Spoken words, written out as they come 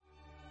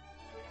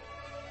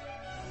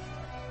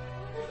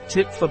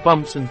Tip for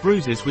bumps and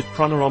bruises with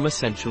Pranarom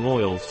essential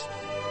oils.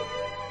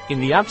 In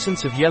the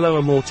absence of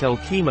yellow Immortelle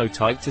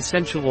chemotyped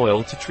essential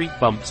oil to treat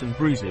bumps and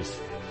bruises,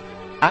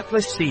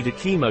 Atlas Cedar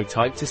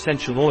chemotyped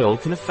essential oil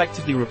can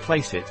effectively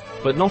replace it,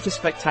 but not as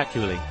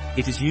spectacularly.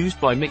 It is used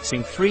by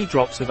mixing 3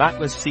 drops of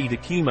Atlas Cedar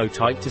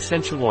chemotyped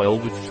essential oil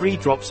with 3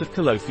 drops of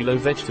Calophyllose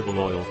vegetable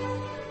oil.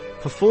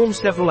 Perform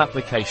several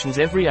applications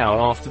every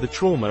hour after the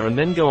trauma and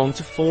then go on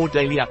to 4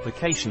 daily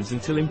applications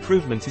until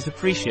improvement is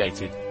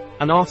appreciated.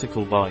 An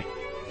article by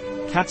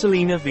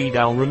Catalina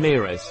Vidal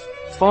Ramirez,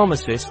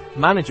 pharmacist,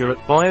 manager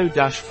at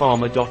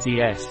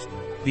bio-pharma.es.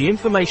 The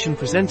information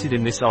presented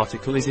in this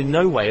article is in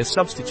no way a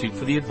substitute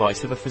for the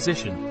advice of a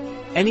physician.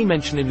 Any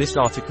mention in this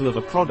article of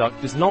a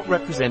product does not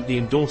represent the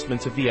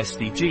endorsement of the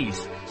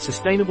SDGs,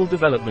 Sustainable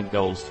Development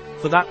Goals,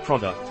 for that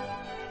product.